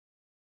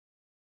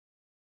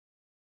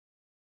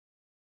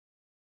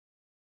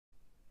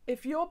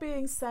If you're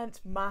being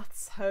sent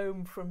maths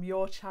home from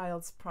your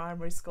child's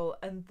primary school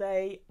and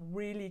they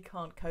really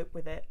can't cope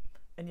with it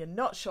and you're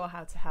not sure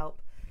how to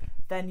help,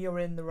 then you're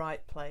in the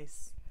right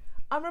place.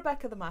 I'm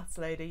Rebecca the Maths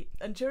Lady,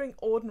 and during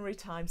ordinary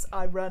times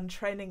I run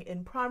training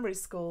in primary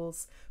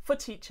schools for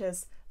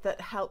teachers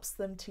that helps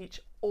them teach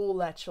all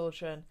their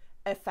children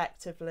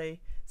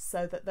effectively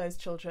so that those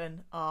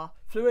children are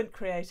fluent,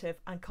 creative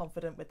and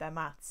confident with their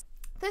maths.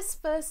 This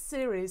first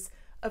series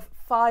of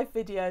 5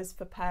 videos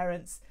for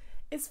parents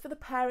is for the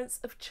parents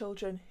of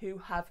children who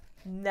have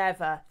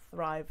never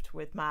thrived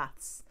with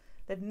maths.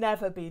 They've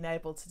never been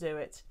able to do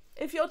it.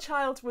 If your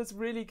child was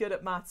really good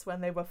at maths when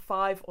they were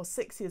 5 or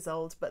 6 years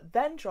old but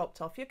then dropped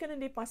off, you're going to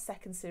need my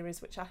second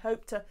series, which I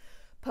hope to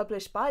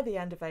publish by the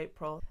end of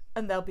April,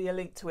 and there'll be a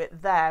link to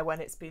it there when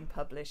it's been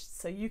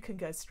published, so you can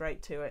go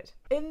straight to it.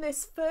 In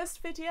this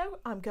first video,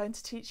 I'm going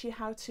to teach you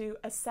how to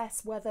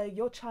assess whether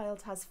your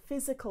child has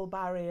physical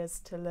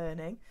barriers to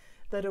learning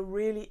that are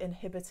really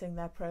inhibiting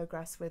their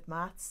progress with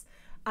maths,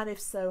 and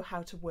if so,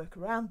 how to work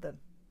around them.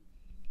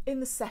 In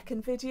the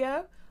second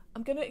video,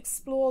 I'm going to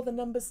explore the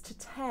numbers to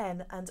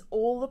 10 and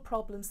all the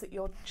problems that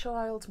your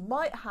child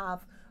might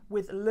have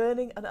with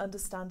learning and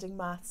understanding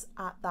maths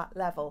at that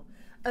level.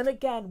 And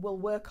again, we'll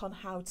work on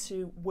how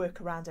to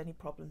work around any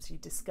problems you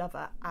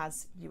discover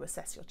as you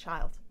assess your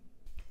child.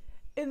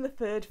 In the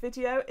third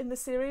video in the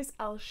series,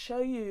 I'll show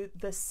you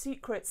the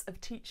secrets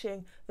of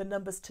teaching the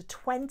numbers to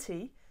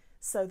 20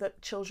 so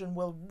that children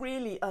will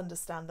really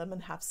understand them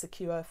and have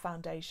secure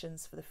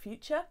foundations for the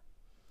future.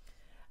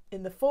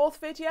 In the fourth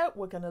video,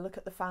 we're going to look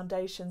at the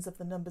foundations of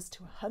the numbers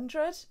to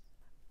 100.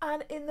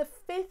 And in the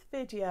fifth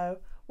video,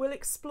 we'll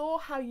explore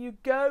how you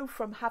go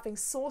from having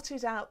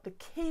sorted out the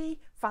key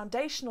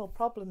foundational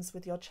problems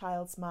with your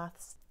child's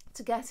maths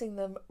to getting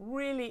them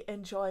really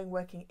enjoying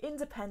working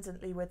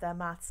independently with their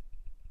maths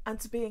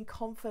and to being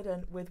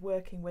confident with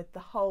working with the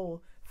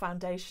whole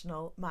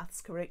foundational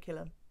maths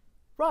curriculum.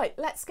 Right,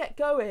 let's get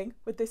going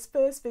with this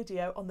first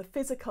video on the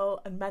physical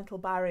and mental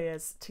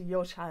barriers to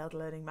your child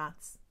learning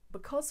maths.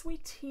 Because we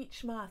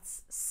teach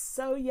maths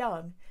so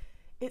young,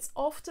 it's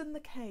often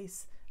the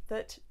case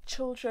that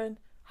children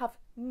have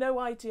no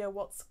idea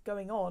what's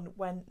going on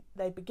when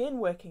they begin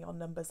working on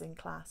numbers in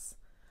class.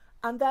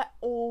 And they're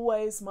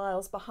always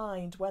miles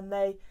behind. When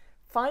they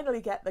finally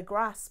get the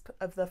grasp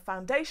of the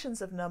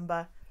foundations of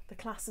number, the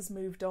class has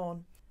moved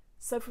on.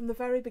 So from the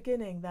very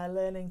beginning, they're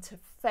learning to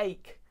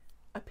fake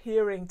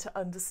appearing to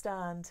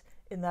understand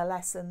in their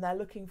lesson. They're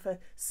looking for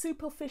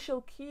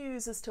superficial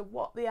cues as to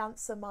what the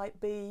answer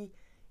might be,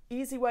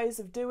 easy ways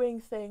of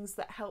doing things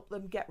that help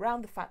them get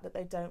around the fact that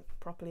they don't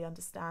properly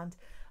understand,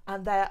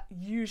 and they're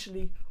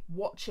usually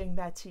watching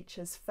their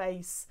teacher's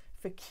face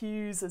for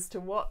cues as to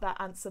what that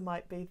answer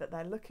might be that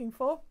they're looking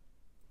for.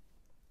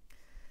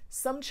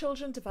 Some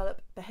children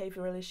develop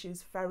behavioural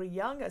issues very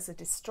young as a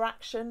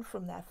distraction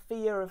from their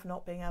fear of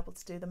not being able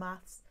to do the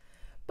maths,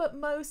 but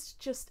most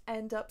just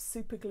end up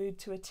superglued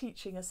to a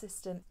teaching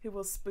assistant who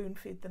will spoon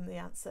feed them the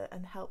answer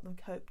and help them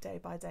cope day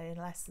by day in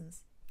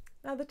lessons.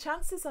 Now, the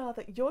chances are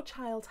that your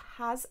child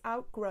has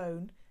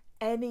outgrown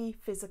any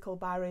physical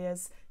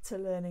barriers to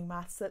learning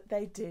maths that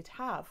they did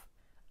have.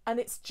 And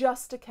it's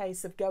just a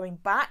case of going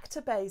back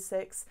to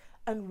basics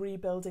and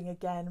rebuilding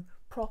again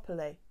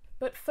properly.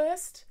 But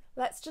first,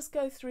 let's just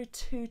go through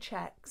 2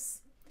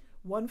 checks,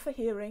 one for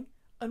hearing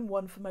and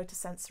one for motor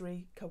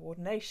sensory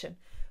coordination,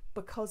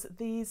 because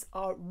these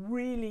are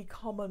really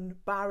common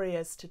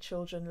barriers to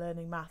children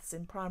learning maths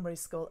in primary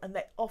school, and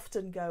they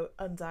often go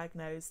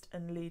undiagnosed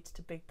and lead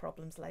to big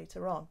problems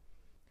later on.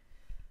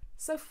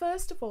 So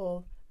first of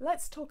all,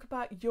 let's talk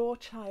about your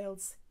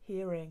child's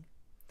hearing.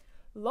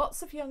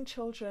 Lots of young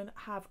children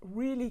have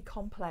really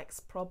complex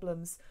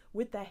problems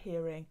with their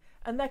hearing,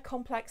 and they're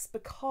complex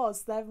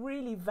because they're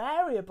really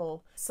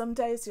variable. Some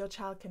days your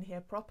child can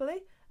hear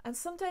properly, and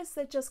some days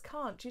they just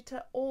can't due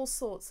to all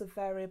sorts of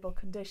variable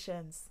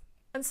conditions.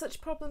 And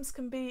such problems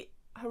can be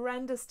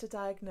horrendous to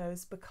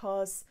diagnose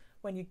because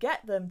when you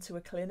get them to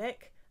a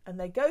clinic and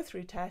they go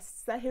through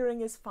tests, their hearing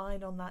is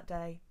fine on that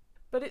day.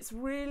 But it's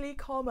really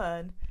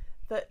common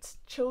that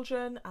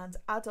children and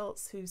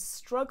adults who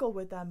struggle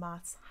with their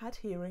maths had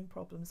hearing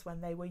problems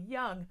when they were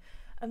young,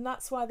 and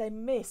that's why they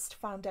missed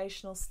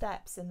foundational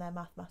steps in their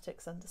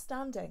mathematics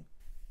understanding.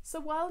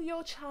 So while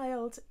your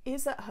child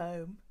is at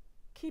home,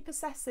 keep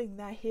assessing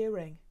their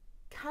hearing.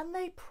 Can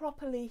they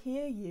properly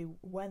hear you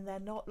when they're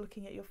not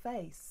looking at your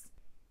face?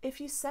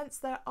 If you sense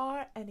there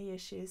are any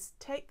issues,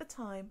 take the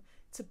time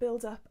to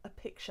build up a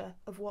picture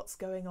of what's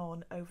going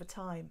on over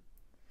time.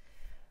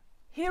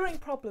 Hearing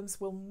problems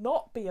will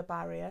not be a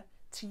barrier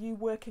to you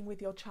working with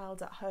your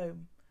child at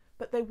home,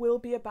 but they will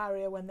be a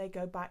barrier when they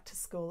go back to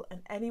school,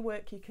 and any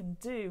work you can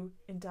do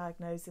in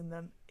diagnosing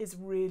them is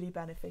really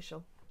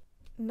beneficial.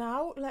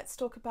 Now let's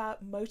talk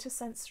about motor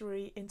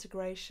sensory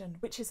integration,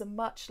 which is a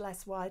much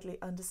less widely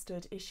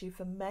understood issue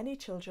for many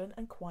children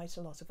and quite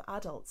a lot of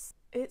adults.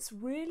 It's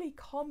really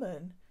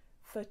common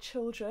for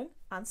children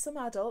and some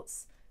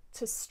adults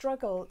to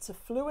struggle to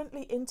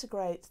fluently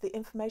integrate the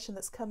information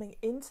that's coming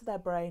into their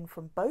brain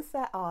from both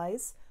their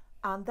eyes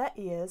and their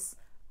ears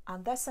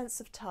and their sense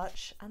of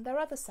touch and their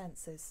other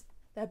senses.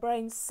 Their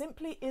brain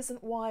simply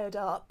isn't wired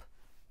up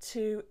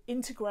to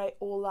integrate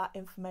all that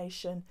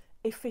information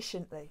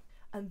efficiently,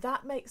 and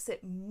that makes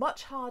it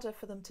much harder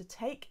for them to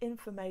take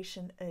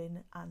information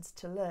in and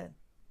to learn.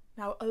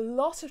 Now, a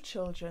lot of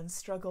children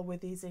struggle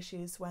with these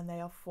issues when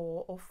they are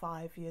 4 or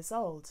 5 years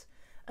old,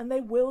 and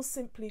they will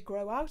simply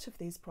grow out of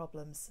these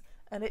problems.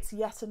 And it's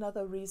yet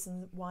another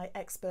reason why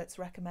experts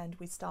recommend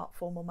we start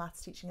formal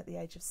maths teaching at the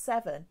age of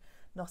 7,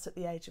 not at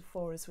the age of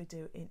 4 as we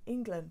do in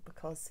England,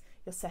 because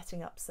you're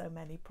setting up so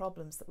many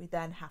problems that we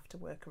then have to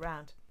work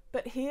around.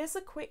 But here's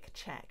a quick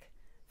check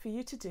for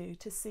you to do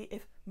to see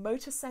if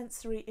motor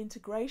sensory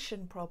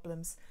integration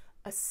problems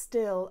are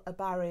still a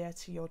barrier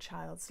to your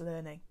child's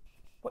learning.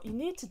 What you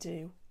need to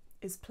do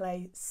is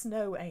play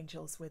snow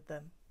angels with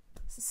them.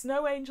 So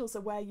snow angels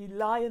are where you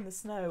lie in the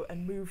snow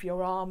and move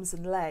your arms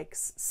and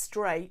legs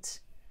straight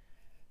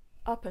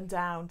up and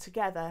down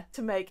together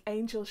to make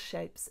angel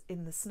shapes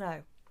in the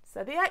snow.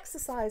 So the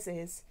exercise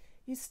is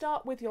you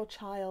start with your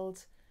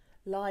child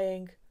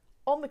lying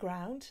on the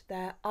ground,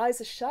 their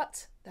eyes are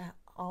shut, their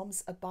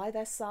arms are by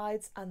their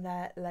sides and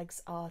their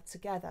legs are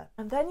together.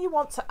 And then you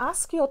want to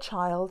ask your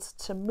child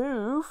to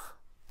move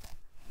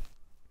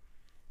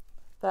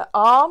their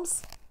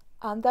arms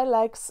and their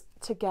legs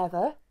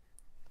together,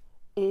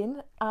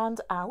 in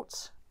and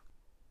out.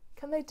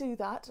 Can they do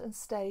that and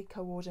stay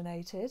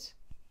coordinated?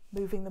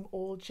 Moving them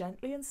all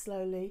gently and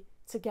slowly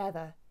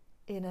together,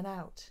 in and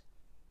out.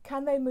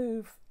 Can they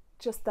move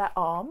just their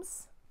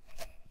arms,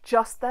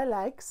 just their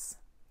legs,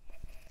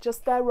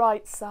 just their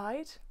right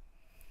side,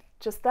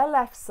 just their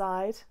left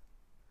side?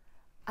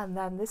 And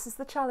then this is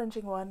the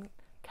challenging one.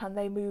 Can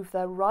they move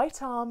their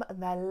right arm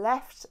and their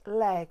left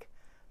leg,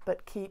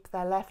 but keep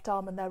their left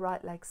arm and their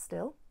right leg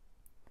still?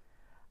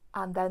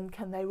 And then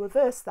can they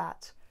reverse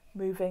that,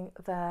 moving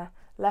their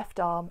left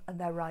arm and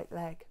their right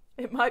leg?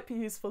 It might be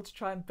useful to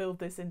try and build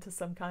this into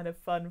some kind of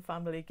fun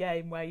family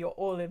game where you're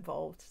all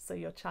involved so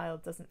your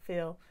child doesn't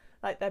feel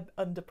like they're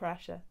under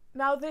pressure.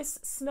 Now, this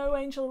Snow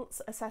Angels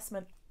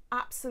assessment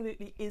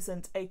absolutely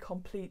isn't a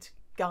complete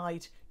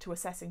guide to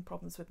assessing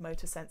problems with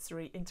motor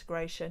sensory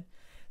integration.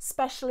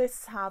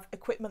 Specialists have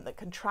equipment that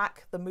can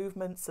track the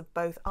movements of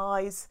both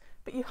eyes,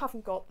 but you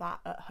haven't got that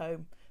at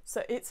home.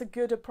 So it's a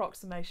good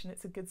approximation,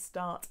 it's a good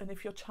start, and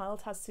if your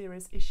child has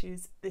serious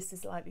issues, this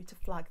is likely to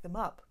flag them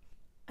up.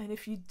 And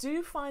if you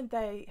do find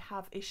they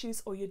have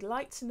issues or you'd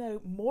like to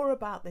know more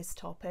about this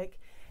topic,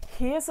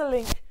 here's a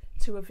link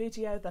to a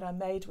video that I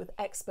made with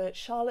expert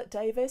Charlotte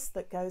Davies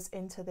that goes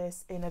into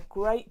this in a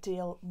great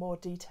deal more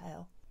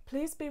detail.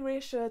 Please be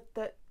reassured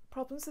that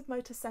problems with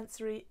motor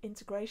sensory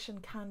integration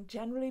can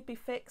generally be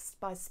fixed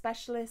by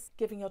specialists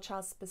giving your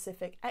child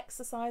specific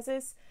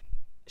exercises.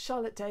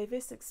 Charlotte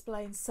Davies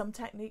explains some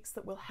techniques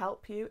that will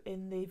help you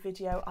in the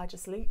video I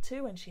just linked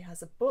to, and she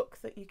has a book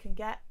that you can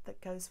get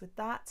that goes with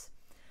that.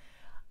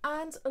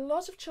 And a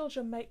lot of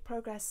children make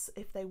progress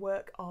if they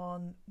work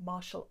on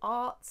martial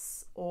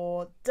arts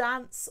or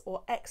dance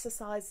or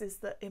exercises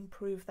that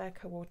improve their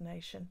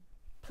coordination.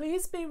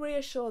 Please be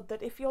reassured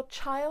that if your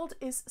child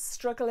is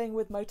struggling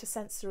with motor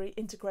sensory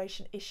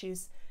integration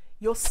issues,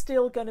 you're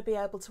still going to be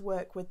able to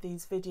work with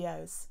these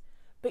videos.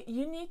 But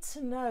you need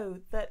to know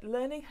that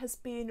learning has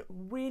been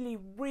really,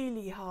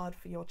 really hard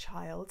for your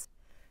child.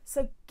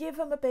 So give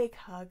them a big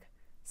hug,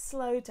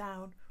 slow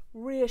down,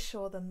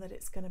 reassure them that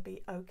it's going to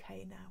be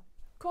okay now.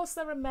 Of course,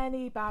 there are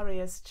many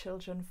barriers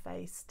children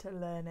face to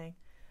learning,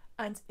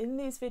 and in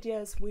these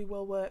videos we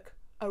will work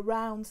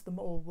around them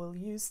all. We'll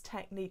use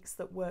techniques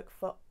that work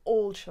for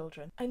all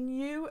children, and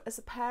you as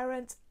a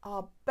parent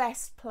are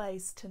best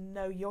placed to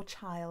know your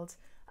child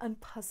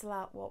and puzzle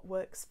out what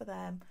works for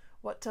them,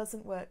 what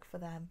doesn't work for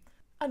them,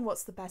 and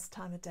what's the best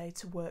time of day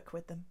to work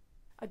with them.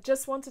 I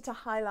just wanted to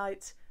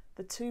highlight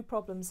the two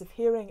problems of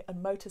hearing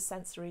and motor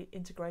sensory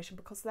integration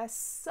because they're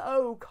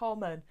so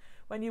common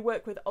when you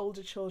work with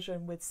older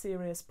children with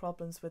serious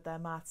problems with their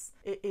maths.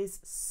 It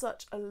is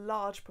such a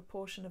large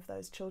proportion of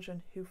those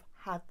children who've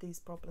had these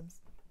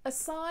problems.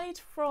 Aside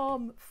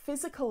from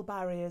physical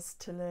barriers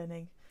to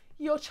learning,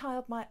 your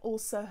child might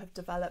also have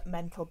developed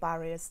mental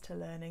barriers to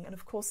learning, and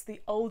of course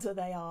the older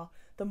they are,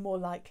 the more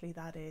likely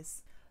that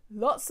is.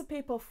 Lots of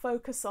people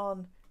focus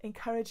on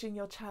encouraging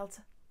your child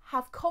to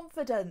have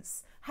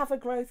confidence, have a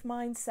growth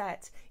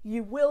mindset.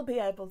 You will be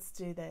able to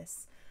do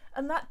this.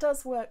 And that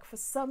does work for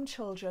some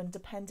children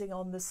depending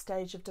on the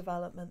stage of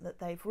development that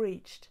they've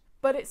reached.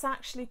 But it's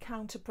actually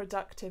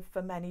counterproductive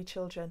for many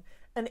children.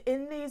 And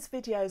in these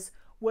videos,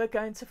 we're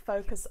going to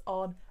focus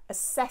on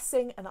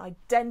assessing and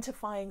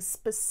identifying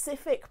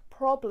specific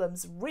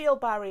problems, real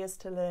barriers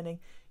to learning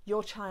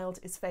your child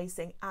is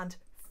facing and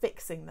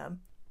fixing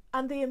them.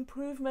 And the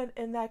improvement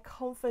in their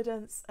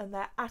confidence and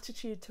their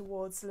attitude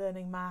towards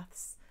learning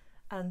maths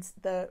and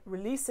the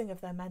releasing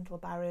of their mental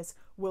barriers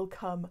will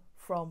come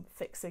from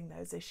fixing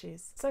those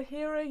issues. So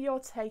here are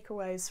your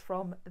takeaways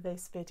from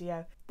this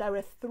video. There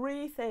are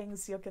 3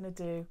 things you're going to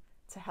do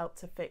to help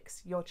to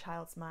fix your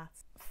child's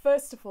maths.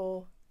 First of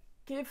all,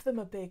 give them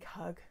a big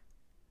hug.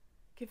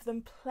 Give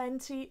them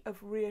plenty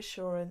of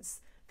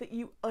reassurance that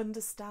you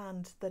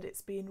understand that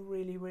it's been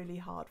really, really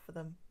hard for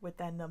them with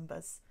their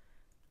numbers,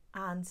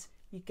 and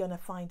you're going to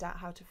find out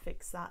how to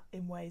fix that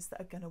in ways that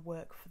are going to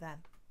work for them.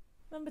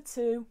 Number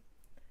 2,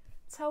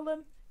 tell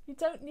them you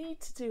don't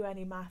need to do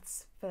any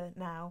maths for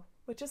now.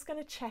 We're just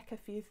going to check a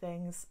few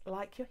things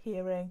like your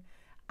hearing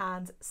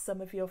and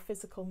some of your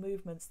physical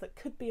movements that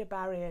could be a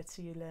barrier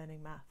to you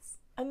learning maths.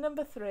 And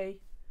number 3,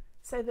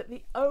 say that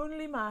the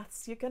only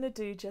maths you're going to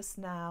do just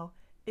now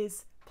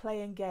is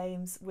playing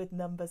games with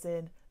numbers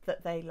in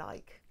that they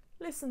like.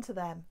 Listen to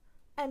them,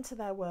 enter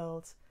their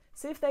world,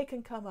 see if they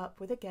can come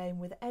up with a game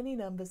with any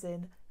numbers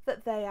in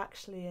that they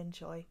actually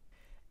enjoy.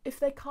 If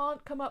they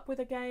can't come up with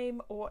a game,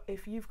 or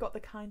if you've got the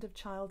kind of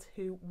child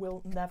who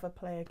will never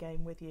play a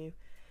game with you,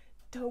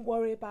 don't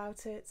worry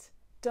about it,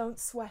 don't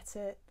sweat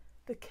it.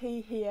 The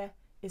key here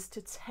is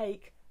to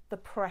take the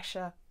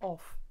pressure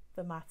off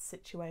the maths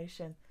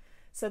situation.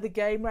 So the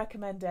game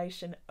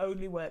recommendation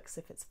only works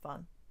if it's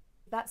fun.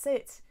 That's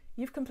it.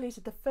 You've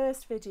completed the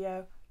first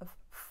video of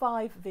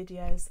 5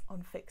 videos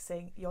on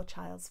fixing your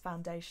child's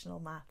foundational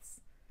maths.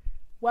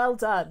 Well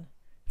done.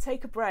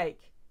 Take a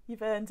break.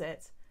 You've earned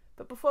it.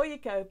 But before you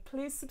go,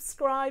 please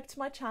subscribe to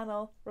my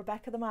channel,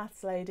 Rebecca the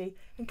Maths Lady,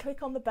 and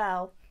click on the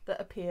bell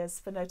that appears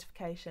for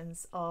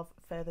notifications of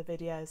further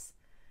videos.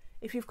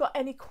 If you've got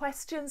any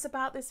questions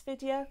about this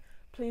video,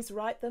 please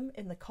write them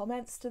in the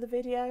comments to the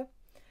video.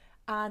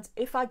 And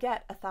if I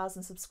get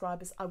 1,000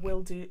 subscribers, I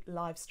will do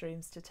live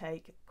streams to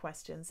take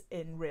questions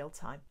in real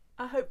time.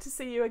 I hope to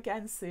see you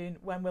again soon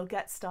when we'll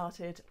get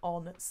started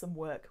on some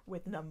work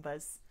with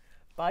numbers.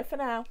 Bye for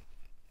now.